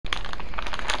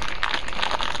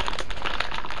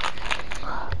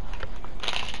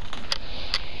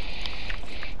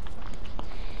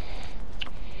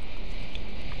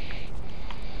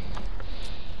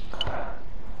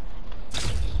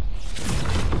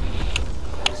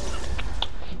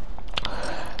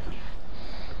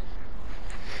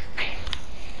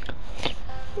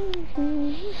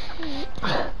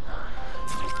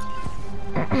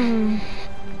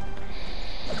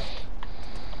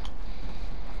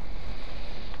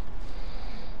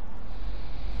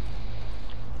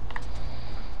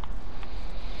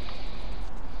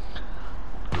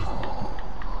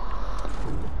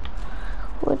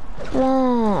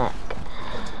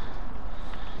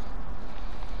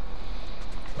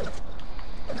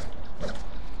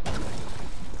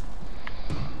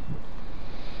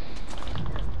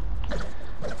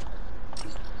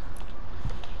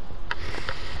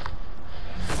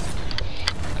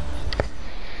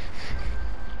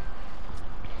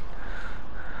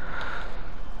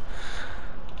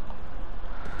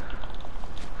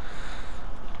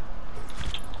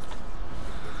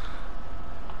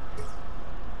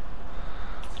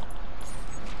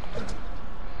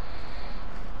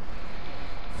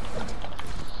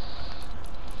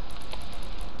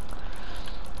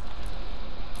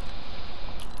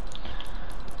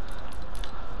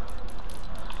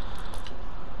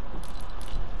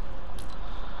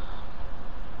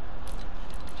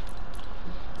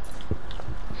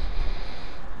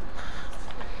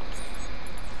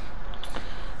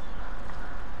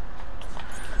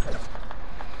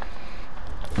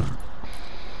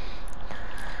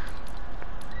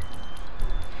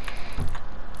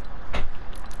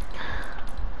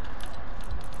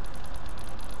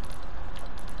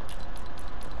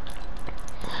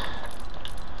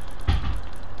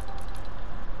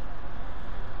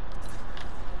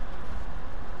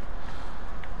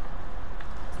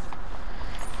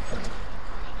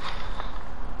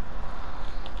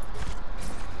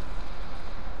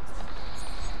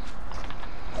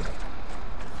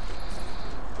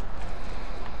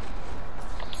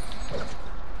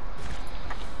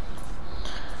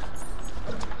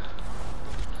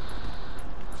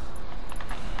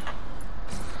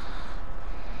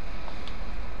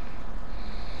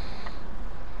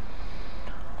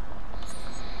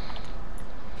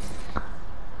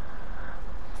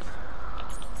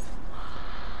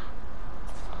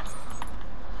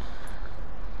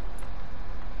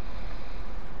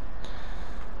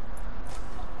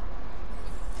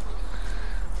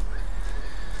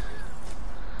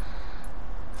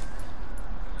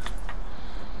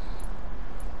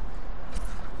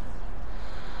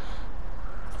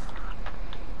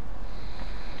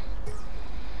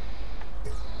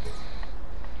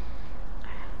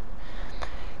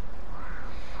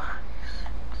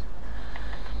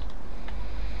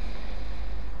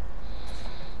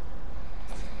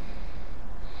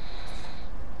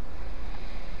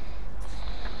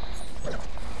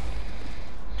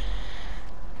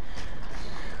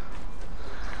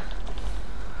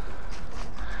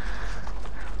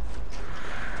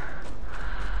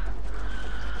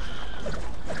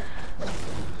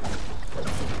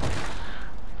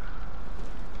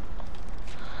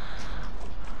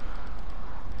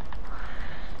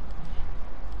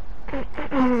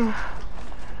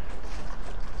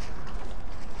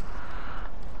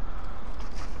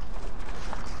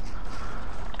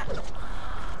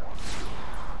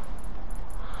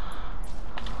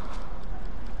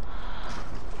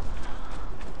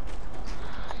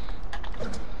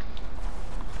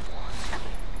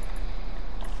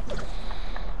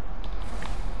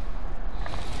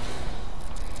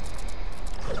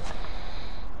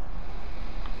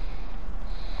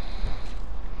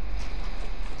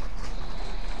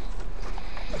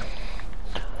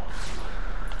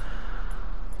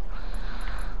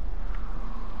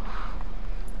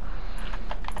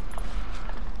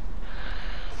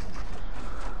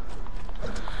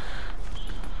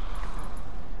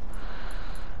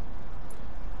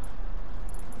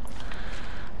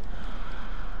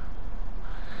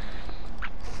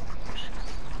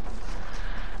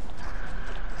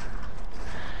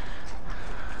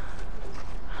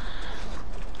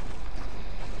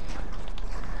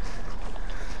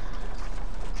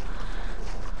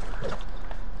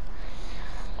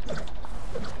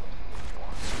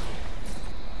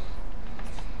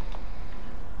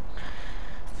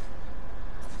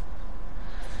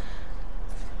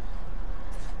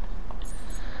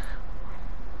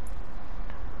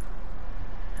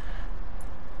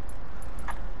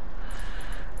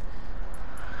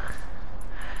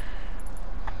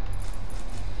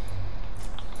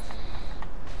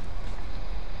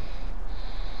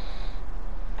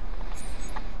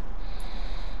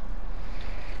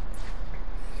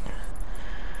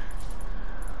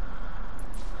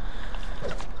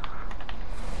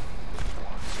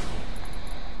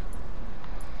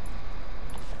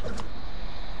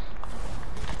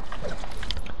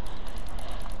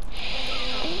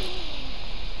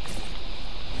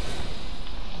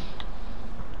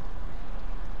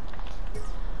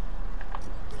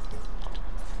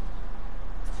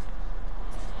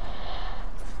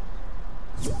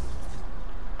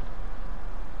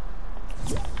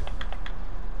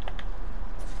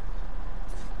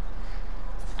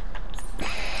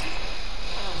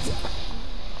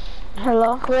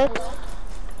Hello? Click.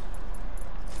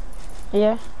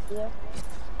 Yeah.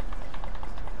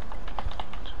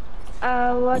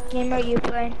 What game are you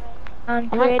playing? On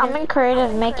I'm creative? in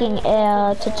creative making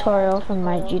a tutorial from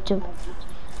my YouTube.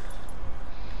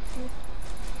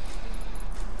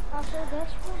 Also,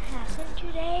 guess what happened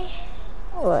today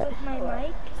What? with my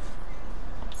mic?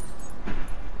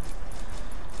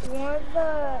 One of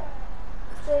the,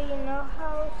 so you know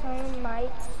how some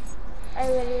mics are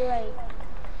really like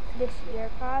this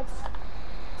earpods?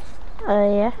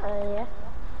 Yeah.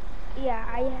 Yeah,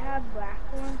 I have black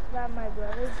ones that my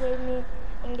brother gave me,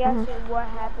 and guess what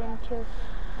happened to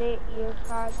the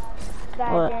earpods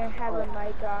that What? didn't have a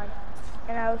mic on?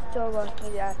 And I was so lucky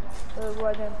that it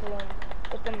wasn't the one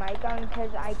with the mic on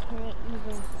because I couldn't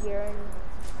even hear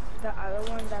the other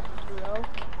one that broke.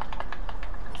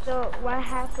 So what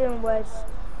happened was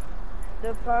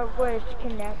the part where it's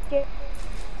connected,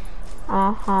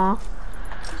 Uh-huh.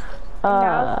 and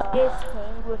now it's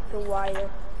hanged with the wire.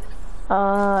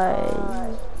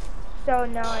 So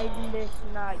now I'm just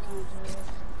not using it.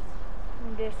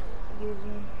 I'm just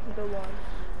using the one.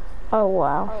 Oh,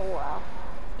 wow.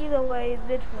 Either way,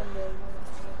 this one doesn't.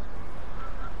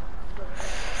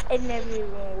 It never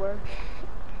even works.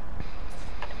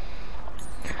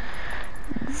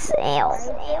 Damn. I just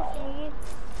need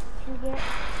to get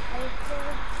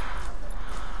iPhone.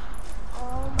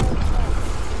 Oh my god.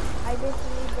 I just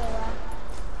need the last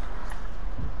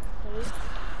page.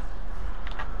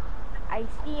 I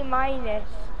see minus.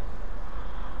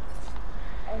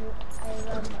 I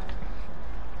love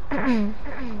mine.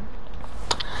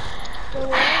 So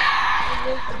what is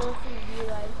this supposed to be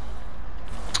like?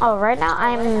 Oh, right now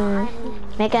I'm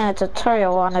making a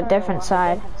tutorial on a different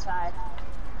side.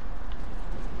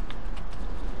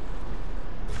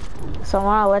 So I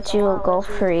want to let you go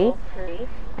free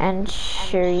and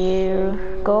show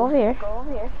you, go over here.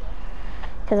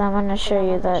 Because I'm going to show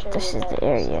you that this is the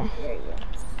area.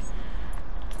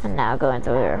 And now going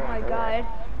through Oh here. my god,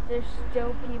 there's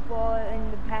still people in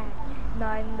the back,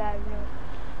 not in that room.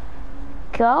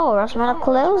 Go, or else I'm going to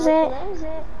close it.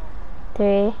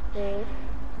 3,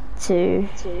 2,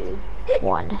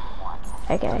 1.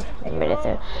 Okay, I'm ready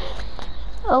to.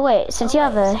 Oh wait, since you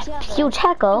have a huge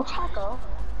echo,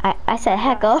 I said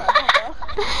echo.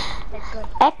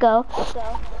 Echo.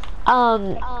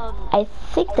 I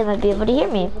think they might be able to hear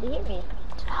me.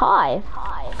 Hi.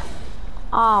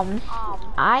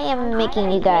 I am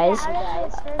making you guys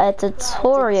a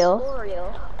tutorial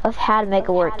of how to make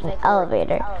a working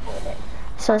elevator.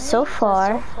 So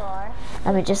far,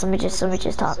 let me just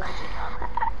talk.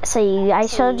 So I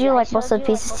showed you like most of the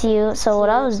pieces to you. So what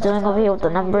I was doing over here with the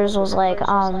numbers was like,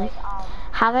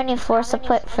 how many floors to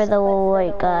put for the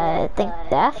like, I think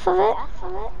depth of it?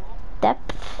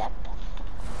 Depth?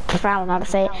 I don't know how to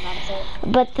say it.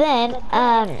 But then,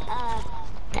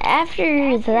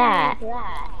 after that,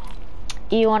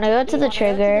 you want to go to the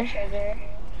trigger,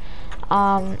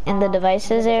 in the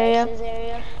devices area,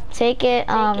 take it,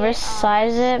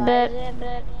 resize it a bit,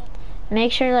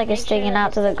 make sure like it's sticking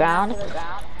out to the ground,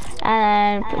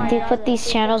 and put these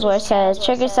channels where it says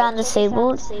trigger sound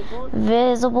disabled,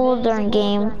 visible during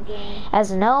game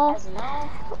as no,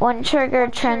 when trigger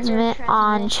transmit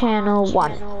on channel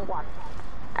 1.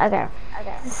 Okay,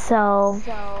 so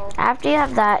after you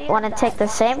have that, you want to take the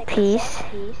same piece,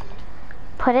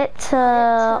 put it to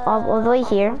all the way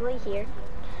here,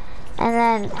 and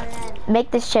then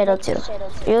make this channel 2.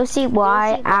 You'll see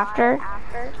why after.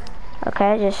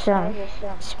 Okay, just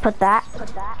put that.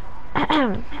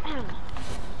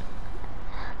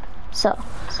 So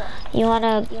you want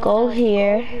to go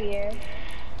here,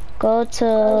 go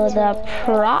to the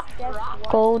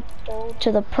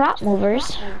prop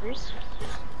movers,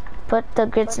 put the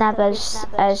grid snap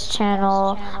as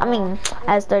channel,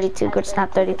 as 32, grid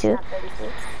snap 32,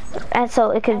 and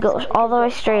so it could go all the way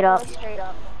straight up,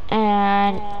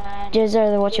 and just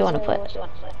what you want to put.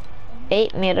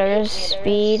 8 meters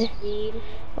speed,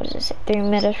 what does it say, 3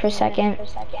 meters per second,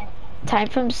 time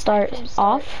from start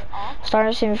off,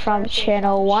 starting from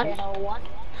channel 1.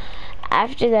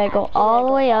 After that, go all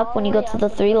the way up when you go to the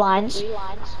 3 lines.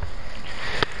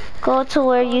 Go to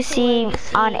where you see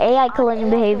on AI collision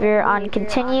behavior, on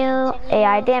continue,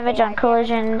 AI damage on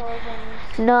collision,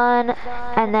 none,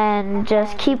 and then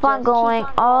just keep on going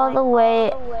all the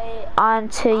way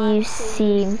until you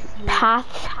see path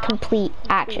complete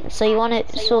action. So you want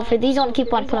to, so for these, you want to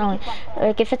keep on putting on,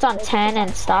 like if it's on 10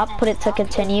 and stop, put it to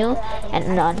continue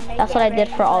and none. That's what I did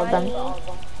for all of them.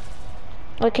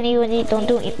 What can you don't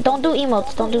do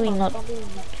emotes, don't do emotes.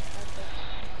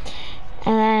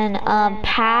 And then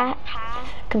path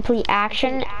complete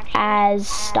action as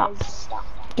stop.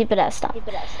 Keep it as stop.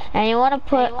 And you want to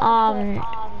put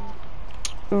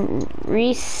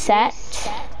reset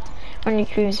when you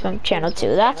choose from channel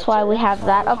 2. That's why we have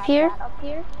that up here.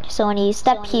 So when you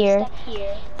step here,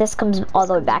 this comes all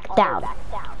the way back down.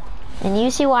 And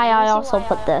you see why I also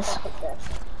put this.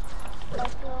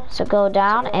 So go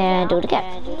down and do it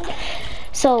again.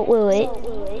 So wait.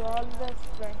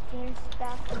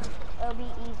 It'll be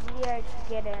easier to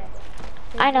get in.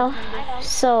 I know.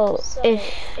 So if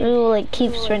you like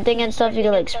keep sprinting and stuff, you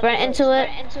can like sprint into it.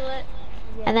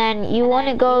 And then you want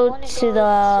to go to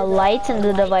the lights and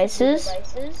the devices,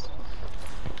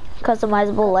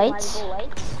 customizable lights,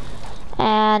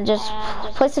 and just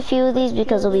place a few of these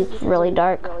because it'll be really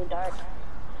dark.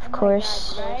 Of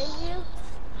course.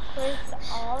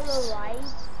 All the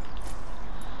lights,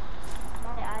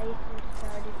 my eyes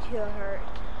started to hurt.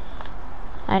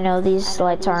 I know these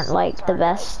lights aren't like the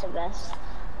best.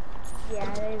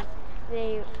 Yeah,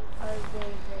 they are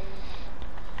very.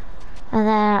 And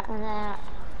then,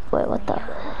 wait, what the?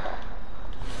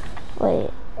 Wait,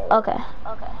 okay.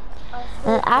 And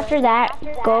then after that,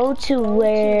 go to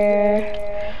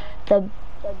where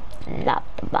not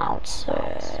the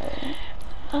bouncer.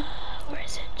 Where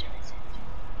is it?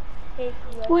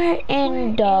 Where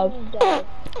in the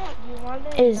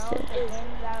is it?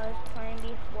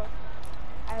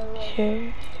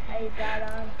 Sure. I got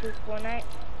on to Fortnite.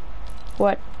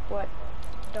 What?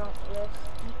 Don't risk.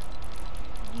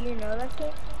 Do you know that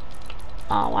game?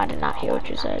 Oh, I did not hear what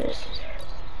you said.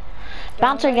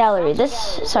 Bouncer gallery.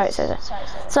 Sorry.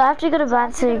 So after you go to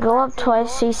bouncer, go up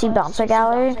twice so you see bouncer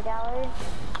gallery.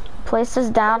 Place this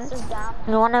down.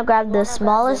 You want to grab the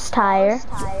smallest tire.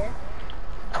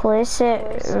 Place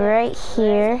it right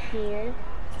here.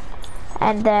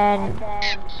 And then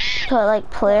put like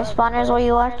player spawners where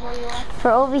you are.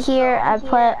 For over here, I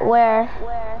put where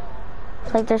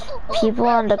like there's people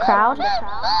in the crowd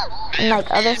and like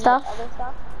other stuff.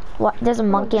 What? There's a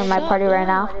monkey in my party right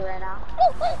now.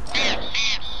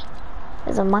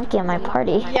 There's a monkey in my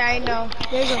party. Yeah, I know.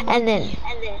 And then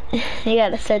you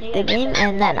gotta start the game,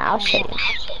 and then I'll show you.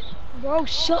 Bro,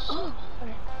 shut up.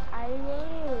 I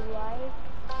really like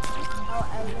how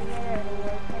elevator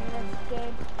works in this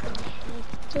game.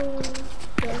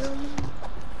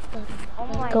 Oh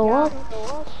my Go God.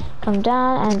 up, come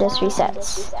down, and just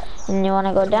resets. And you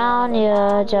wanna go down,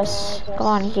 you just go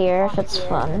on here if it's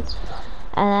fun.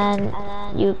 And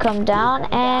then you come down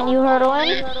and you hurdle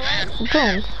in.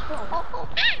 Boom.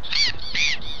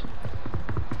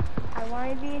 I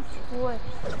want to be squished.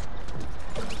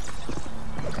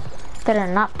 Better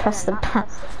not press the button.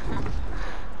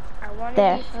 I want to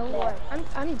There. be squished.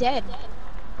 I'm dead.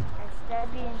 Instead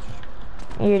of being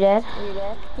You're dead?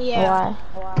 Yeah.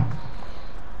 Why?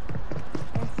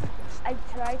 I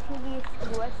tried to be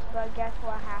squished, but guess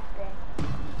what happened?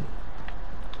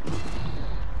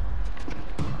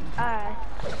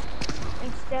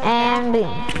 And boom.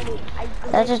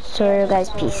 That's a tutorial, guys.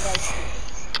 Peace.